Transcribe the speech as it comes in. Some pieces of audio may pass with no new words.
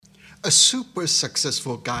A super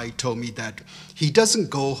successful guy told me that he doesn't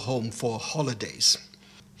go home for holidays.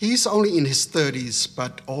 He's only in his 30s,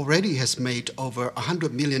 but already has made over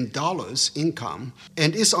 $100 million income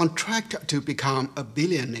and is on track to become a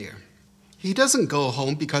billionaire. He doesn't go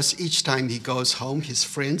home because each time he goes home, his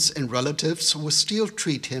friends and relatives will still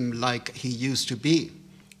treat him like he used to be.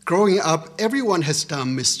 Growing up, everyone has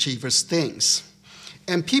done mischievous things.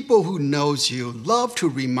 And people who knows you love to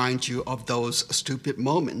remind you of those stupid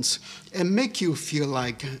moments and make you feel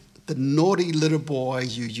like the naughty little boy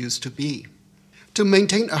you used to be. To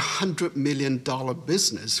maintain a $100 million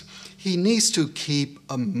business, he needs to keep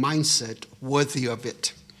a mindset worthy of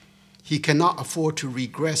it. He cannot afford to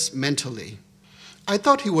regress mentally. I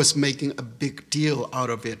thought he was making a big deal out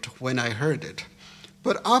of it when I heard it.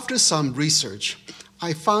 But after some research,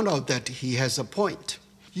 I found out that he has a point.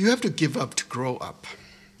 You have to give up to grow up.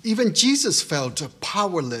 Even Jesus felt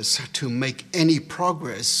powerless to make any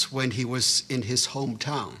progress when he was in his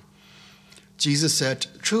hometown. Jesus said,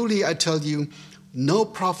 "Truly I tell you, no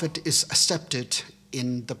prophet is accepted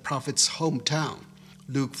in the prophet's hometown."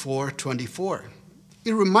 Luke 4:24.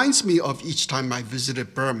 It reminds me of each time I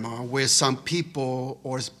visited Burma, where some people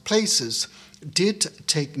or places did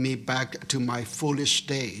take me back to my foolish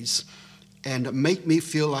days and make me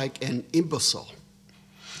feel like an imbecile.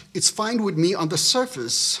 It's fine with me on the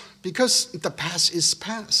surface because the past is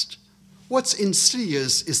past. What's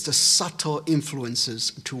insidious is the subtle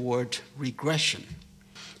influences toward regression.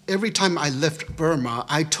 Every time I left Burma,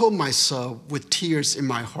 I told myself with tears in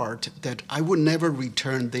my heart that I would never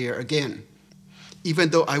return there again, even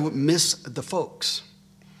though I would miss the folks.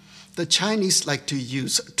 The Chinese like to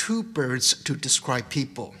use two birds to describe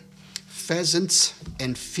people: pheasants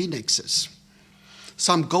and phoenixes.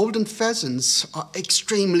 Some golden pheasants are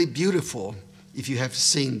extremely beautiful if you have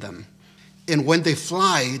seen them. And when they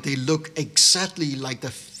fly, they look exactly like the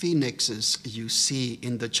phoenixes you see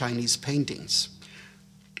in the Chinese paintings.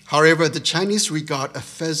 However, the Chinese regard a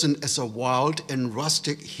pheasant as a wild and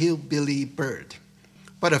rustic hillbilly bird.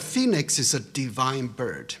 But a phoenix is a divine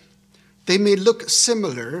bird. They may look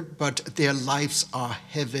similar, but their lives are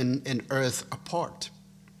heaven and earth apart.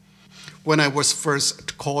 When I was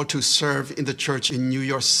first called to serve in the church in New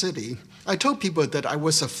York City, I told people that I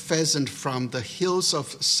was a pheasant from the hills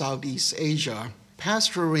of Southeast Asia,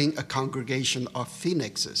 pastoring a congregation of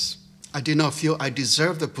phoenixes. I did not feel I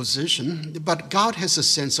deserved the position, but God has a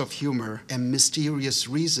sense of humor and mysterious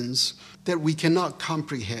reasons that we cannot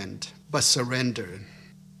comprehend, but surrender.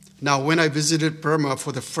 Now, when I visited Burma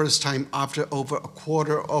for the first time after over a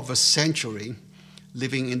quarter of a century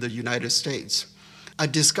living in the United States, I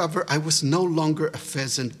discovered I was no longer a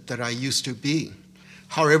pheasant that I used to be.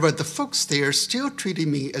 However, the folks there still treated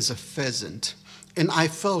me as a pheasant, and I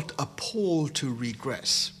felt a pull to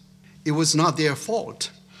regress. It was not their fault.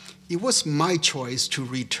 It was my choice to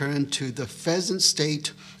return to the pheasant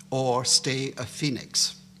state or stay a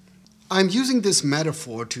phoenix. I'm using this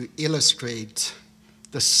metaphor to illustrate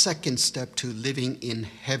the second step to living in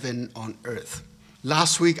heaven on earth.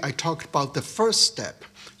 Last week, I talked about the first step.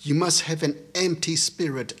 You must have an empty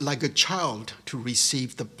spirit like a child to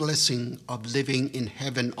receive the blessing of living in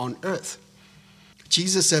heaven on earth.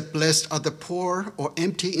 Jesus said, "Blessed are the poor or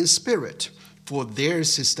empty in spirit, for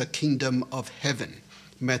theirs is the kingdom of heaven."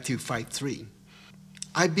 Matthew 5:3.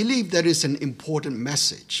 I believe that is an important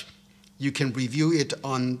message. You can review it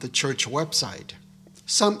on the church website.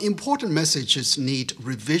 Some important messages need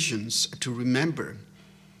revisions to remember.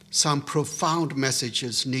 Some profound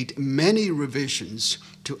messages need many revisions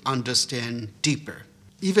to understand deeper.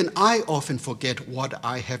 Even I often forget what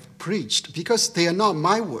I have preached because they are not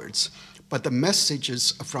my words, but the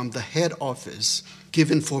messages from the head office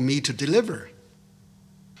given for me to deliver.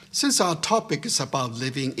 Since our topic is about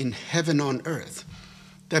living in heaven on earth,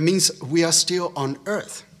 that means we are still on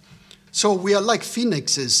earth. So we are like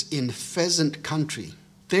phoenixes in pheasant country.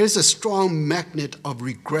 There's a strong magnet of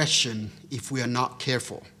regression if we are not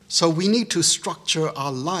careful. So we need to structure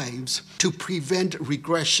our lives to prevent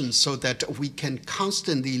regression so that we can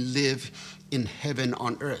constantly live in heaven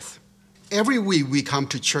on earth. Every week we come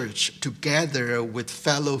to church to gather with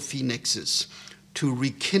fellow phoenixes to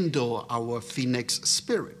rekindle our phoenix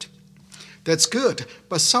spirit. That's good,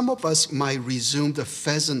 but some of us might resume the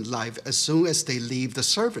pheasant life as soon as they leave the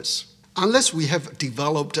service, unless we have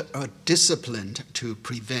developed a discipline to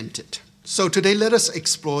prevent it. So today let us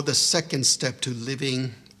explore the second step to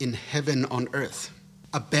living in heaven on earth: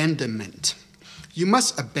 abandonment. You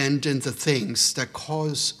must abandon the things that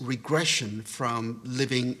cause regression from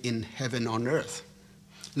living in heaven on earth.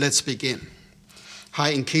 Let's begin.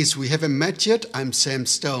 Hi, in case we haven't met yet, I'm Sam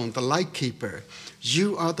Stone, the light keeper.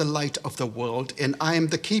 You are the light of the world, and I am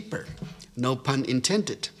the keeper. No pun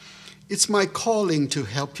intended. It's my calling to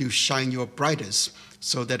help you shine your brightest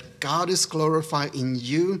so that God is glorified in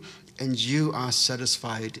you and you are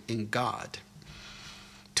satisfied in God.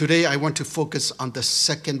 Today, I want to focus on the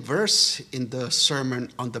second verse in the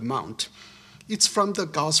Sermon on the Mount. It's from the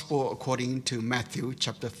Gospel according to Matthew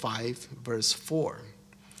chapter 5, verse 4.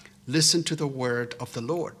 Listen to the word of the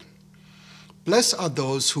Lord. Blessed are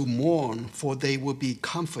those who mourn, for they will be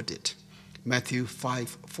comforted. Matthew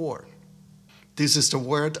 5:4. This is the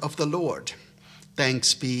word of the Lord.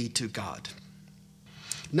 Thanks be to God.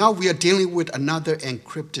 Now we are dealing with another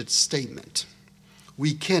encrypted statement.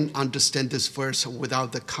 We can't understand this verse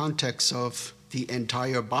without the context of the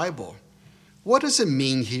entire Bible. What does it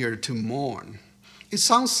mean here to mourn? It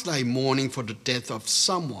sounds like mourning for the death of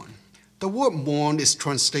someone. The word mourn is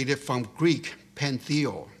translated from Greek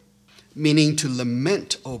pantheo, meaning to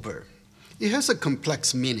lament over. It has a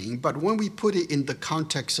complex meaning, but when we put it in the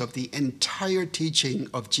context of the entire teaching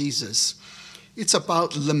of Jesus, it's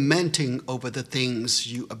about lamenting over the things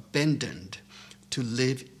you abandoned to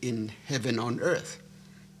live in heaven on earth.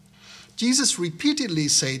 Jesus repeatedly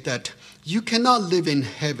said that you cannot live in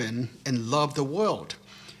heaven and love the world.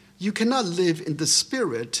 You cannot live in the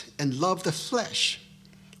spirit and love the flesh,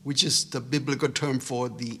 which is the biblical term for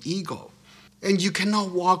the ego. And you cannot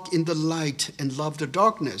walk in the light and love the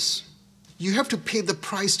darkness. You have to pay the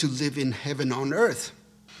price to live in heaven on earth.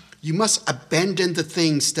 You must abandon the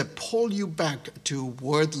things that pull you back to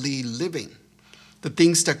worldly living, the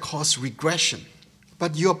things that cause regression.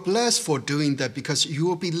 But you're blessed for doing that because you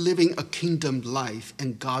will be living a kingdom life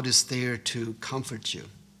and God is there to comfort you.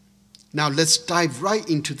 Now let's dive right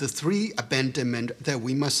into the 3 abandonments that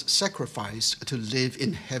we must sacrifice to live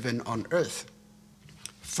in heaven on earth.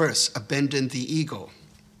 First, abandon the ego.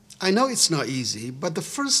 I know it's not easy, but the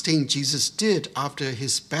first thing Jesus did after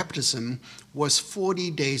his baptism was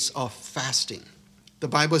 40 days of fasting. The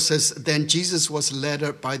Bible says, then Jesus was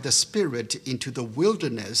led by the Spirit into the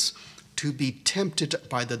wilderness to be tempted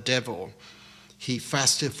by the devil. He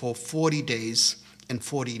fasted for 40 days and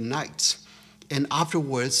 40 nights, and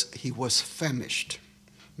afterwards he was famished.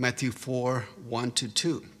 Matthew 4,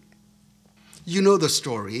 1-2. You know the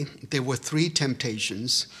story. There were 3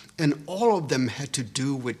 temptations, and all of them had to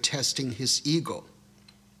do with testing his ego.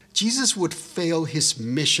 Jesus would fail his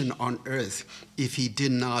mission on earth if he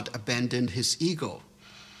did not abandon his ego.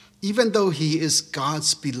 Even though he is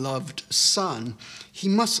God's beloved Son, he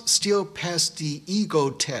must still pass the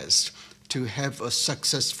ego test to have a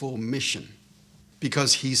successful mission,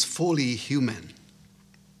 because he's fully human.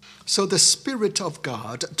 So the Spirit of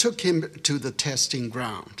God took him to the testing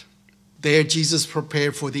ground. There, Jesus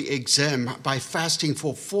prepared for the exam by fasting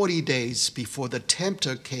for 40 days before the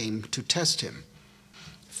tempter came to test him.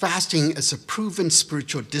 Fasting is a proven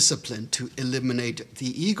spiritual discipline to eliminate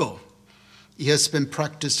the ego. It has been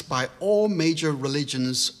practiced by all major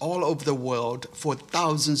religions all over the world for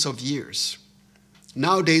thousands of years.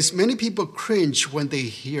 Nowadays, many people cringe when they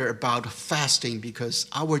hear about fasting because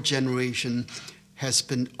our generation has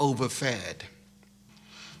been overfed.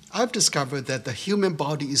 I've discovered that the human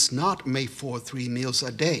body is not made for 3 meals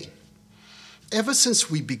a day. Ever since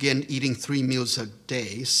we began eating 3 meals a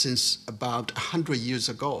day, since about 100 years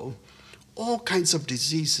ago, all kinds of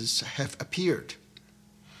diseases have appeared.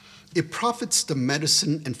 It profits the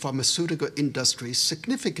medicine and pharmaceutical industry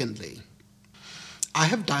significantly. I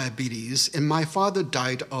have diabetes, and my father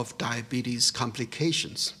died of diabetes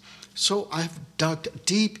complications, so I've dug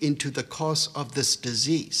deep into the cause of this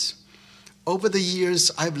disease. Over the years,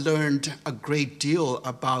 I've learned a great deal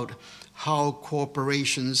about how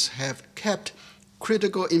corporations have kept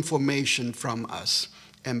critical information from us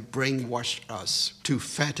and brainwashed us to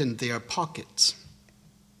fatten their pockets.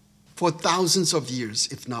 For thousands of years,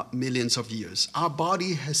 if not millions of years, our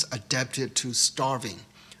body has adapted to starving,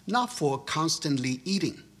 not for constantly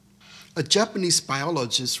eating. A Japanese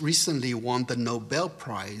biologist recently won the Nobel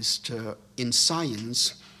Prize in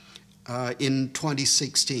Science in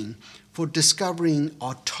 2016 for discovering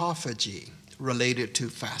autophagy related to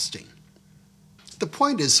fasting. The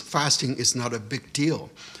point is, fasting is not a big deal.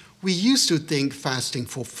 We used to think fasting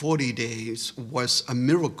for 40 days was a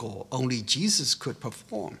miracle only Jesus could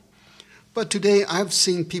perform. But today, I've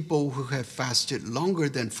seen people who have fasted longer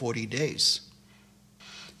than 40 days.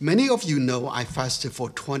 Many of you know I fasted for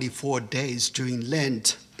 24 days during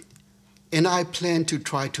Lent, and I plan to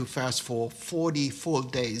try to fast for 40 full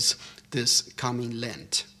days this coming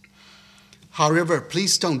Lent. However,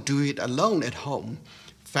 please don't do it alone at home.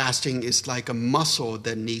 Fasting is like a muscle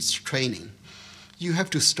that needs training. you have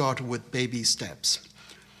to start with baby steps.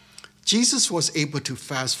 Jesus was able to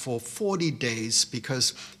fast for 40 days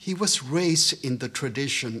because he was raised in the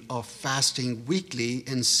tradition of fasting weekly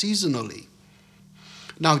and seasonally.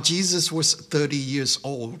 Now, Jesus was 30 years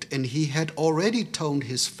old, and he had already toned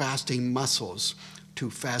his fasting muscles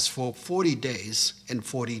to fast for 40 days and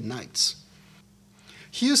 40 nights.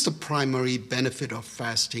 Here's the primary benefit of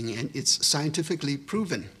fasting, and it's scientifically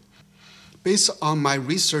proven. Based on my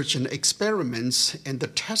research and experiments and the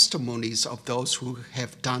testimonies of those who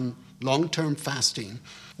have done long-term fasting,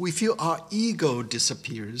 we feel our ego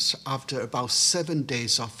disappears after about 7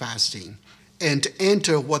 days of fasting and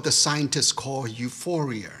enter what the scientists call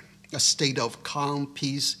euphoria, a state of calm,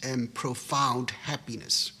 peace, and profound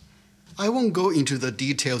happiness. I won't go into the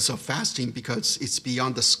details of fasting because it's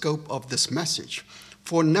beyond the scope of this message.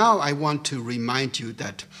 For now, I want to remind you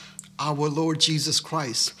that our Lord Jesus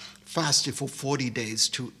Christ fasted for 40 days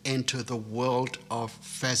to enter the world of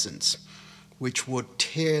pheasants, which would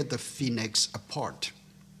tear the phoenix apart.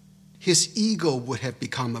 His ego would have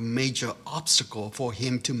become a major obstacle for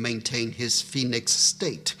him to maintain his phoenix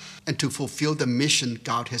state and to fulfill the mission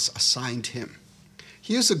God has assigned him.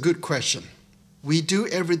 Here's a good question. We do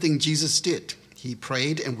everything Jesus did. He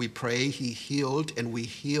prayed and we pray. He healed and we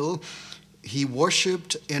heal. He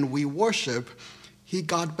worshiped and we worship. He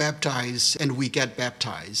got baptized and we get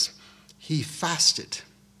baptized. He fasted.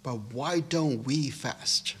 But why don't we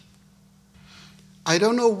fast? I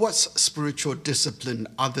don't know what spiritual discipline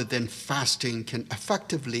other than fasting can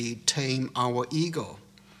effectively tame our ego.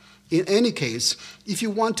 In any case, if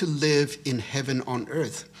you want to live in heaven on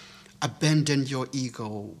earth, abandon your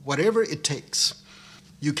ego, whatever it takes.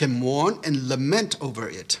 You can mourn and lament over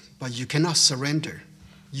it, but you cannot surrender.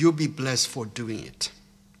 You'll be blessed for doing it.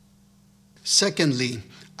 Secondly,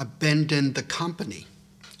 abandon the company.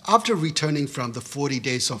 After returning from the 40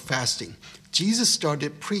 days of fasting, Jesus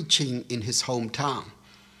started preaching in his hometown.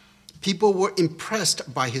 People were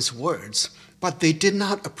impressed by his words, but they did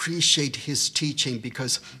not appreciate his teaching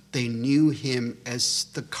because they knew him as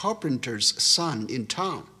the carpenter's son in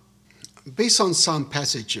town. Based on some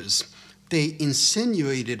passages, they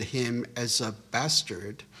insinuated him as a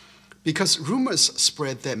bastard because rumors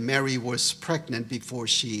spread that Mary was pregnant before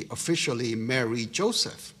she officially married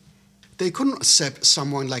Joseph. They couldn't accept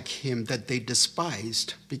someone like him that they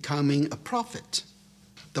despised becoming a prophet.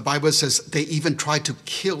 The Bible says they even tried to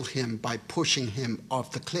kill him by pushing him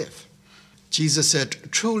off the cliff. Jesus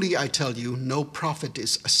said, "Truly I tell you, no prophet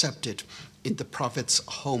is accepted in the prophet's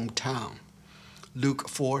hometown." Luke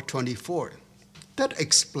 4:24. That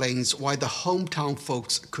explains why the hometown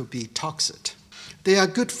folks could be toxic. They are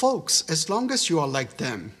good folks as long as you are like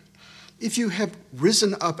them. If you have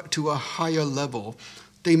risen up to a higher level,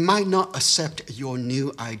 they might not accept your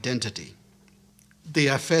new identity. They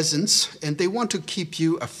are pheasants, and they want to keep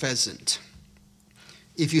you a pheasant.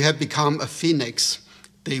 If you have become a phoenix,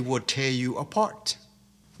 they will tear you apart.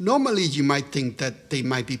 Normally, you might think that they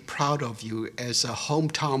might be proud of you as a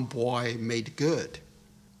hometown boy made good.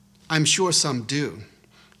 I'm sure some do.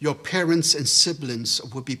 Your parents and siblings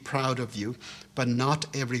will be proud of you, but not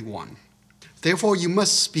everyone. Therefore, you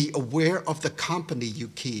must be aware of the company you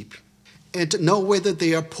keep and know whether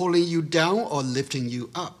they are pulling you down or lifting you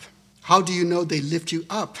up. How do you know they lift you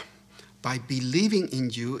up? By believing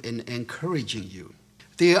in you and encouraging you.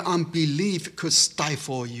 Their unbelief could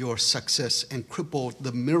stifle your success and cripple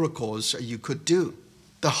the miracles you could do.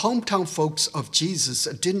 The hometown folks of Jesus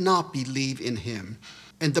did not believe in him.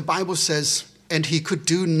 And the Bible says, "And he could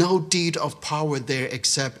do no deed of power there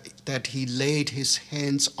except that he laid his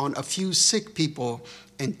hands on a few sick people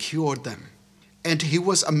and cured them. And he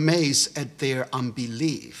was amazed at their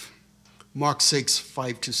unbelief." Mark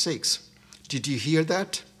 6:5-6. Did you hear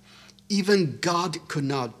that? Even God could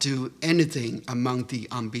not do anything among the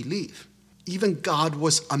unbelief. Even God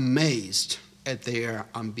was amazed at their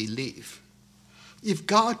unbelief. If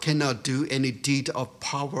God cannot do any deed of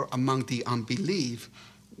power among the unbelief,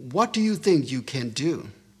 what do you think you can do?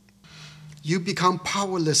 You become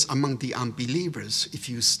powerless among the unbelievers if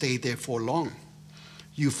you stay there for long.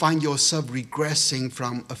 You find yourself regressing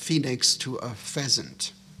from a phoenix to a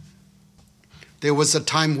pheasant. There was a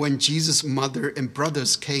time when Jesus' mother and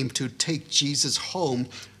brothers came to take Jesus home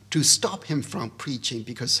to stop him from preaching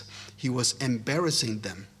because he was embarrassing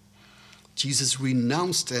them. Jesus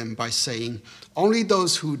renounced them by saying, only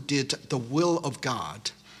those who did the will of God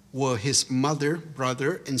were his mother,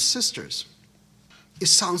 brother, and sisters. It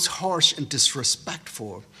sounds harsh and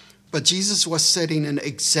disrespectful, but Jesus was setting an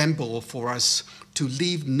example for us to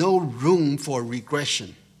leave no room for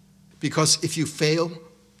regression. Because if you fail,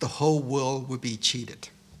 the whole world will be cheated.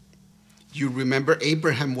 You remember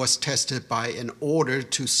Abraham was tested by an order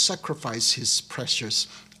to sacrifice his precious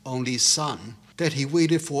only son that he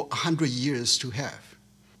waited for 100 years to have.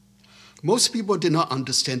 Most people did not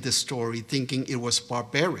understand this story, thinking it was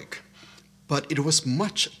barbaric, but it was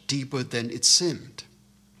much deeper than it seemed.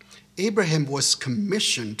 Abraham was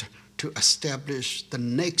commissioned to establish the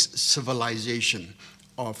next civilization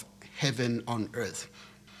of heaven on earth.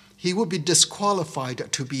 He would be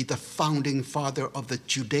disqualified to be the founding father of the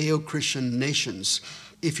Judeo-Christian nations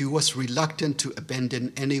if he was reluctant to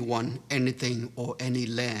abandon anyone, anything, or any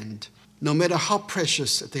land, no matter how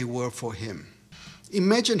precious they were for him.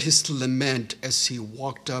 Imagine his lament as he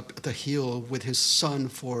walked up the hill with his son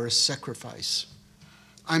for a sacrifice.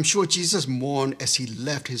 I'm sure Jesus mourned as he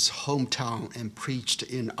left his hometown and preached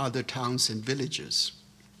in other towns and villages.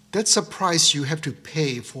 That's a price you have to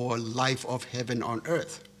pay for a life of heaven on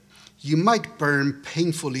earth. You might burn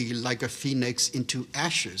painfully like a phoenix into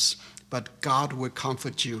ashes, but God will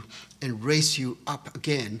comfort you and raise you up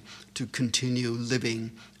again to continue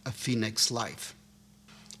living a phoenix life.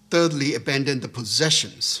 Thirdly, abandon the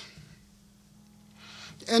possessions.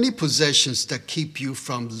 Any possessions that keep you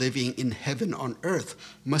from living in heaven on earth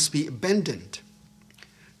must be abandoned.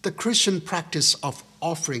 The Christian practice of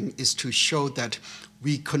offering is to show that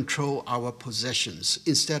we control our possessions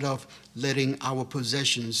instead of letting our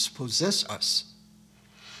possessions possess us.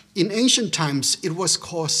 In ancient times, it was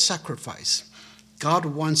called sacrifice. God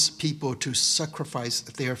wants people to sacrifice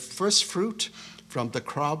their first fruit from the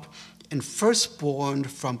crop and firstborn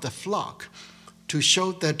from the flock to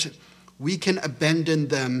show that we can abandon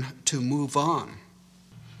them to move on.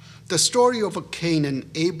 The story of Cain and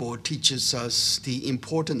Abel teaches us the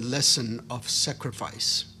important lesson of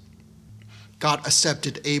sacrifice. God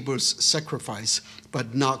accepted Abel's sacrifice,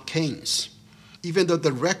 but not Cain's. Even though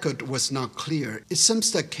the record was not clear, it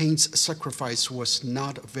seems that Cain's sacrifice was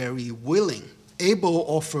not very willing. Abel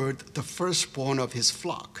offered the firstborn of his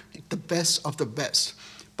flock, the best of the best,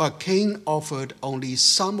 but Cain offered only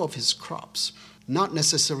some of his crops, not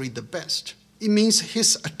necessarily the best. It means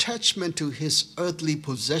his attachment to his earthly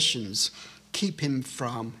possessions keep him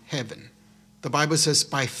from heaven. The Bible says,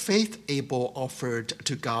 by faith Abel offered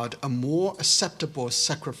to God a more acceptable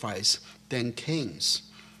sacrifice than Cain's.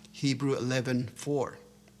 Hebrews 11:4.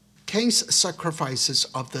 Cain's sacrifices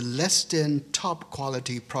of the less than top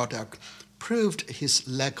quality product proved his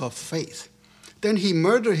lack of faith. Then he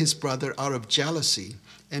murdered his brother out of jealousy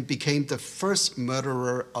and became the first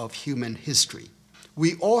murderer of human history.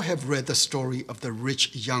 We all have read the story of the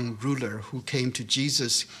rich young ruler who came to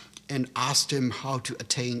Jesus and asked him how to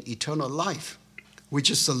attain eternal life, which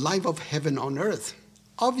is the life of heaven on earth.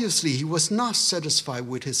 Obviously, he was not satisfied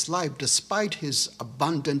with his life despite his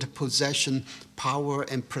abundant possession, power,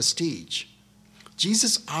 and prestige.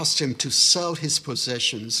 Jesus asked him to sell his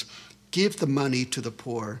possessions, give the money to the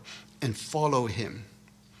poor, and follow him.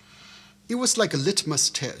 It was like a litmus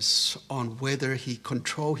test on whether he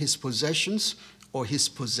controlled his possessions or his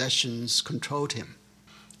possessions controlled him.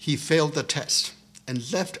 He failed the test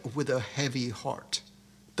and left with a heavy heart.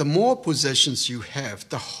 The more possessions you have,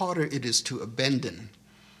 the harder it is to abandon.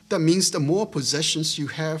 That means the more possessions you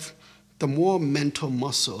have, the more mental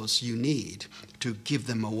muscles you need to give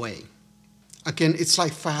them away. Again, it's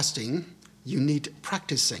like fasting. You need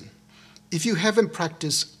practicing. If you haven't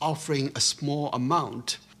practiced offering a small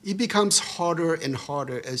amount, it becomes harder and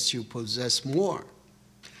harder as you possess more.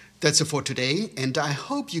 That's it for today, and I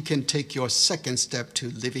hope you can take your second step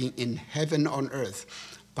to living in heaven on earth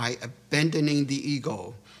by abandoning the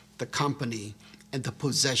ego, the company, and the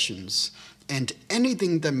possessions, and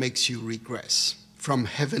anything that makes you regress from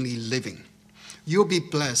heavenly living. You'll be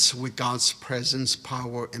blessed with God's presence,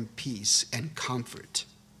 power, and peace and comfort.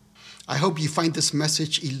 I hope you find this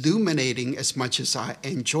message illuminating as much as I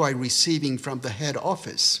enjoy receiving from the head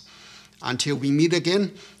office. Until we meet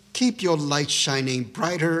again, keep your light shining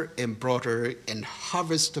brighter and broader and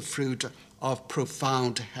harvest the fruit of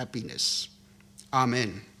profound happiness.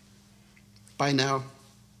 Amen. Bye now.